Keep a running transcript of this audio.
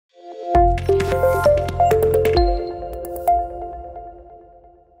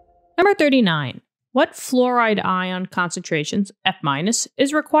Number 39. What fluoride ion concentrations, F-,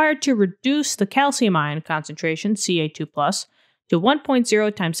 is required to reduce the calcium ion concentration, Ca2+, to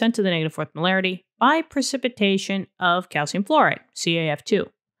 1.0 times 10 to the negative 4th molarity by precipitation of calcium fluoride, CaF2?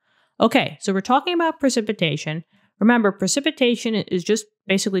 Okay, so we're talking about precipitation. Remember, precipitation is just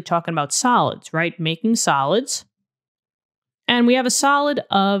basically talking about solids, right? Making solids. And we have a solid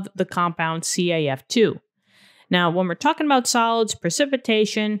of the compound CaF2. Now, when we're talking about solids,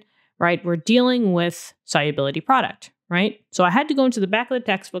 precipitation, right, we're dealing with solubility product, right? So I had to go into the back of the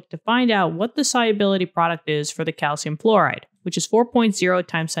textbook to find out what the solubility product is for the calcium fluoride, which is 4.0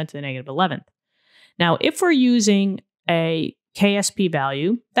 times 10 to the negative 11th. Now, if we're using a KSP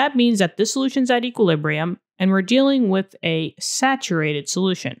value, that means that this solution is at equilibrium and we're dealing with a saturated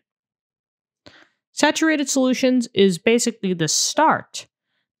solution. Saturated solutions is basically the start,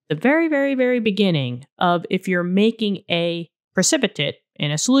 the very, very, very beginning of if you're making a precipitate in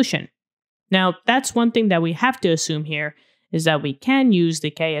a solution. Now, that's one thing that we have to assume here is that we can use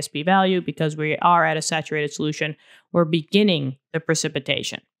the KSP value because we are at a saturated solution. We're beginning the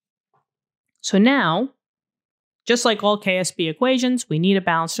precipitation. So now, just like all KSP equations, we need a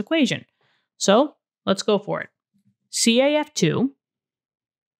balanced equation. So let's go for it. CaF2,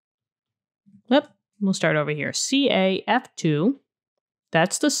 we'll start over here. CaF2,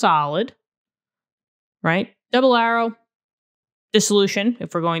 that's the solid, right? Double arrow, dissolution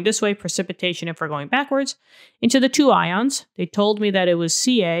if we're going this way, precipitation if we're going backwards, into the two ions. They told me that it was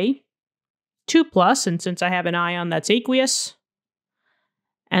Ca2+, and since I have an ion that's aqueous,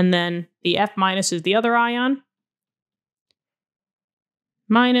 and then the F- is the other ion,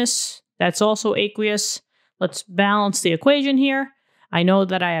 minus, that's also aqueous. Let's balance the equation here. I know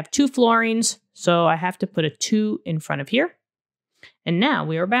that I have two fluorines, so I have to put a 2 in front of here. And now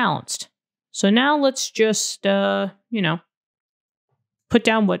we are balanced. So now let's just, put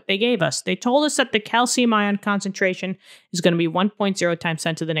down what they gave us. They told us that the calcium ion concentration is going to be 1.0 times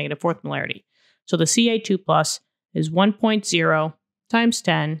 10 to the negative 4th molarity. So the Ca2+ is 1.0 times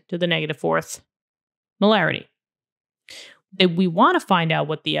 10 to the negative 4th molarity. We want to find out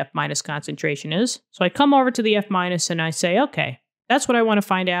what the F- concentration is. So I come over to the F- and I say, okay, that's what I want to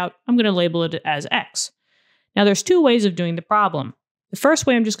find out. I'm going to label it as X. Now there's two ways of doing the problem. The first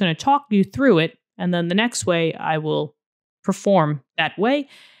way, I'm just going to talk you through it. And then the next way, I will perform that way.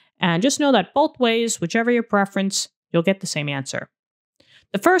 And just know that both ways, whichever your preference, you'll get the same answer.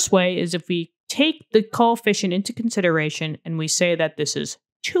 The first way is if we take the coefficient into consideration and we say that this is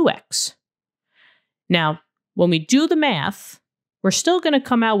 2x. Now, when we do the math, we're still going to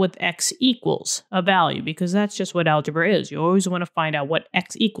come out with x equals a value because that's just what algebra is. You always want to find out what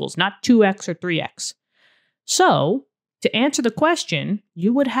x equals, not 2x or 3x. So, to answer the question,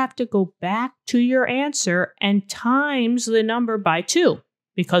 you would have to go back to your answer and times the number by 2,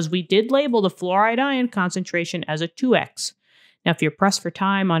 because we did label the fluoride ion concentration as a 2x. Now, if you're pressed for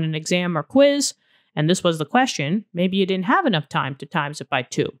time on an exam or quiz, and this was the question, maybe you didn't have enough time to times it by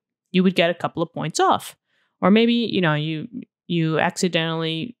 2. You would get a couple of points off. Or maybe, you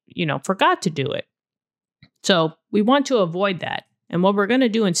accidentally, forgot to do it. So we want to avoid that. And what we're going to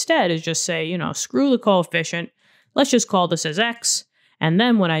do instead is just say, screw the coefficient. Let's just call this as x, and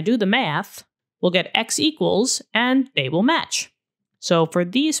then when I do the math, we'll get x equals, and they will match. So for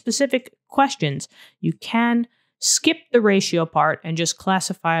these specific questions, you can skip the ratio part and just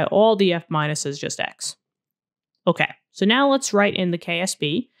classify all the F- as just x. Okay, so now let's write in the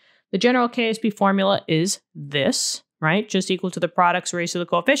KSP. The general KSP formula is this, right? Just equal to the products raised to the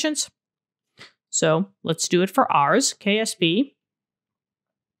coefficients. So let's do it for ours. KSP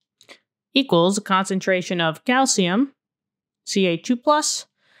equals the concentration of calcium, Ca2+,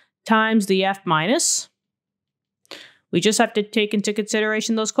 times the F-. We just have to take into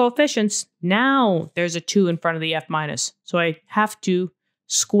consideration those coefficients. Now there's a 2 in front of the F-, so I have to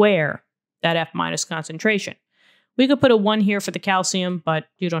square that F- concentration. We could put a 1 here for the calcium, but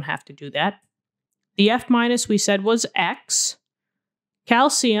you don't have to do that. The F- we said was x.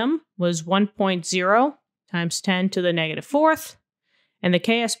 Calcium was 1.0 times 10 to the negative 4th. And the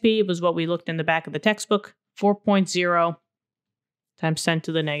KSP was what we looked in the back of the textbook, 4.0 times 10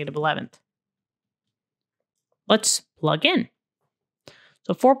 to the negative 11th. Let's plug in.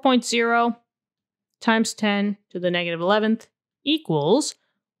 So 4.0 times 10 to the negative 11th equals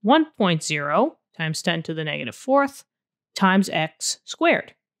 1.0 times 10 to the negative 4th times x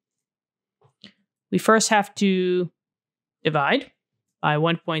squared. We first have to divide by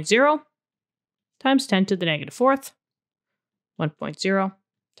 1.0 times 10 to the negative 4th. 1.0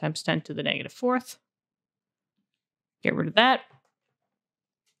 times 10 to the negative 4th. Get rid of that.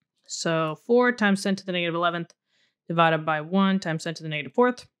 So 4 times 10 to the negative 11th divided by 1 times 10 to the negative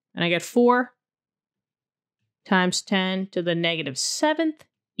 4th. And I get 4 times 10 to the negative 7th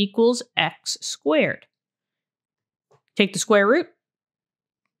equals x squared. Take the square root.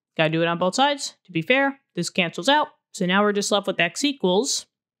 Got to do it on both sides. To be fair, this cancels out. So now we're just left with x equals.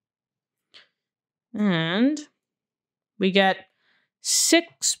 And we get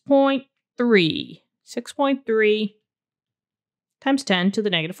 6.3. 6.3 times 10 to the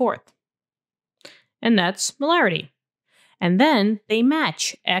negative 4th. And that's molarity. And then they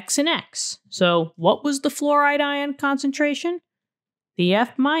match X and X. So what was the fluoride ion concentration? The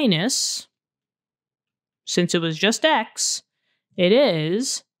F minus, since it was just X, it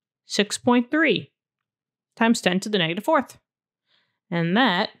is 6.3 times 10 to the negative 4th. And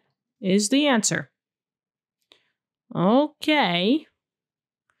that is the answer. Okay.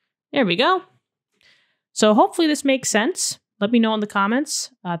 There we go. So hopefully this makes sense. Let me know in the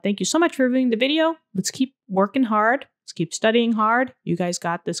comments. Thank you so much for viewing the video. Let's keep working hard. Let's keep studying hard. You guys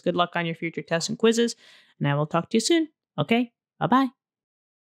got this. Good luck on your future tests and quizzes. And I will talk to you soon. Okay? Bye-bye.